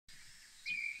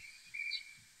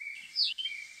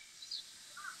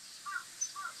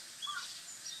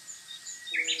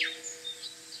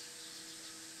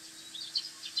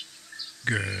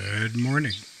Good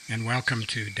morning, and welcome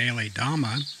to Daily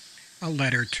Dhamma, a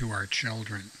letter to our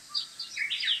children.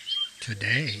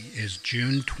 Today is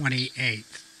June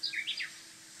 28th,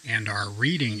 and our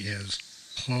reading is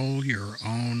Pull Your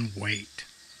Own Weight.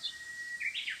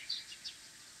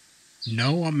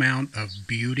 No amount of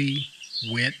beauty,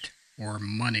 wit, or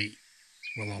money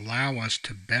will allow us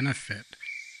to benefit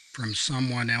from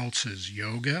someone else's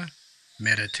yoga,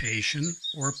 meditation,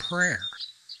 or prayer.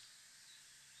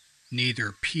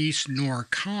 Neither peace nor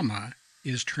kamma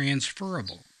is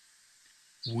transferable.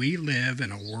 We live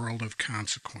in a world of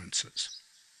consequences.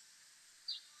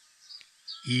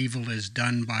 Evil is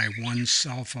done by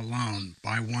oneself alone.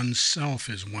 By oneself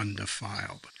is one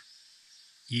defiled.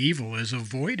 Evil is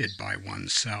avoided by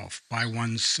oneself. By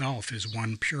oneself is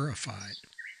one purified.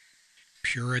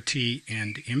 Purity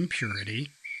and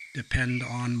impurity depend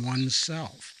on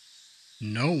oneself.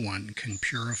 No one can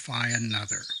purify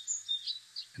another.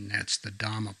 And that's the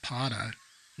Dhammapada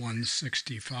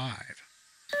 165.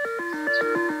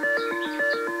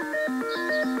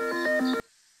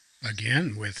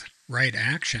 Again, with right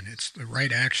action, it's the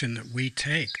right action that we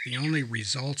take. The only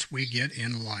results we get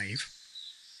in life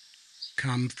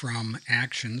come from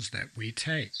actions that we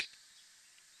take.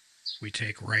 If we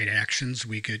take right actions,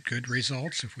 we get good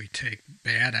results. If we take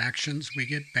bad actions, we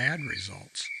get bad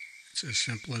results. It's as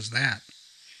simple as that.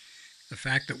 The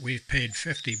fact that we've paid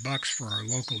 $50 for our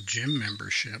local gym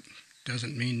membership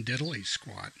doesn't mean diddly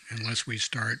squat unless we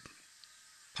start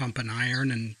pumping iron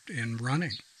and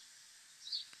running.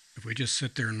 If we just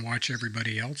sit there and watch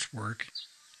everybody else work,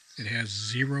 it has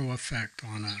zero effect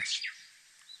on us.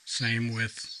 Same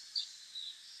with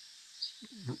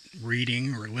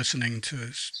reading or listening to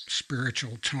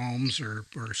spiritual tomes or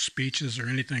speeches or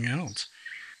anything else.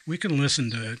 We can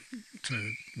listen to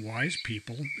wise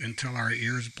people until our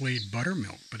ears bleed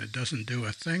buttermilk, but it doesn't do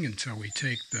a thing until we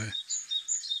take the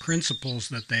principles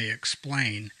that they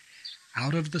explain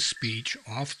out of the speech,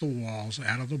 off the walls,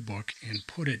 out of the book, and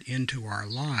put it into our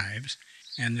lives,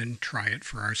 and then try it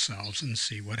for ourselves and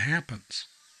see what happens.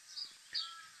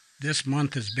 This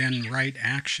month has been right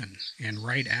action, and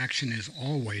right action is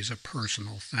always a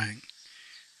personal thing.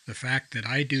 The fact that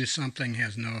I do something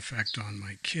has no effect on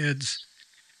my kids,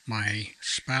 my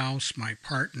spouse, my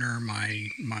partner,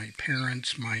 my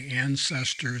parents, my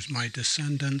ancestors, my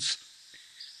descendants,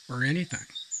 or anything.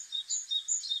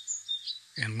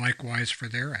 And likewise for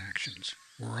their actions.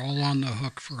 We're all on the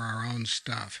hook for our own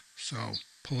stuff, so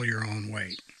pull your own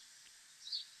weight.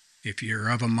 If you're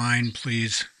of a mind,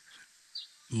 please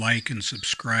like and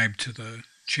subscribe to the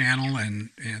channel,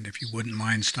 and if you wouldn't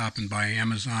mind stopping by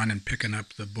Amazon and picking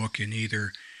up the book in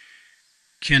either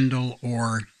Kindle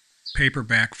or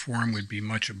paperback form, would be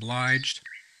much obliged.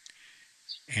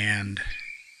 And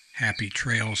happy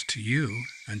trails to you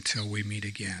until we meet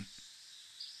again.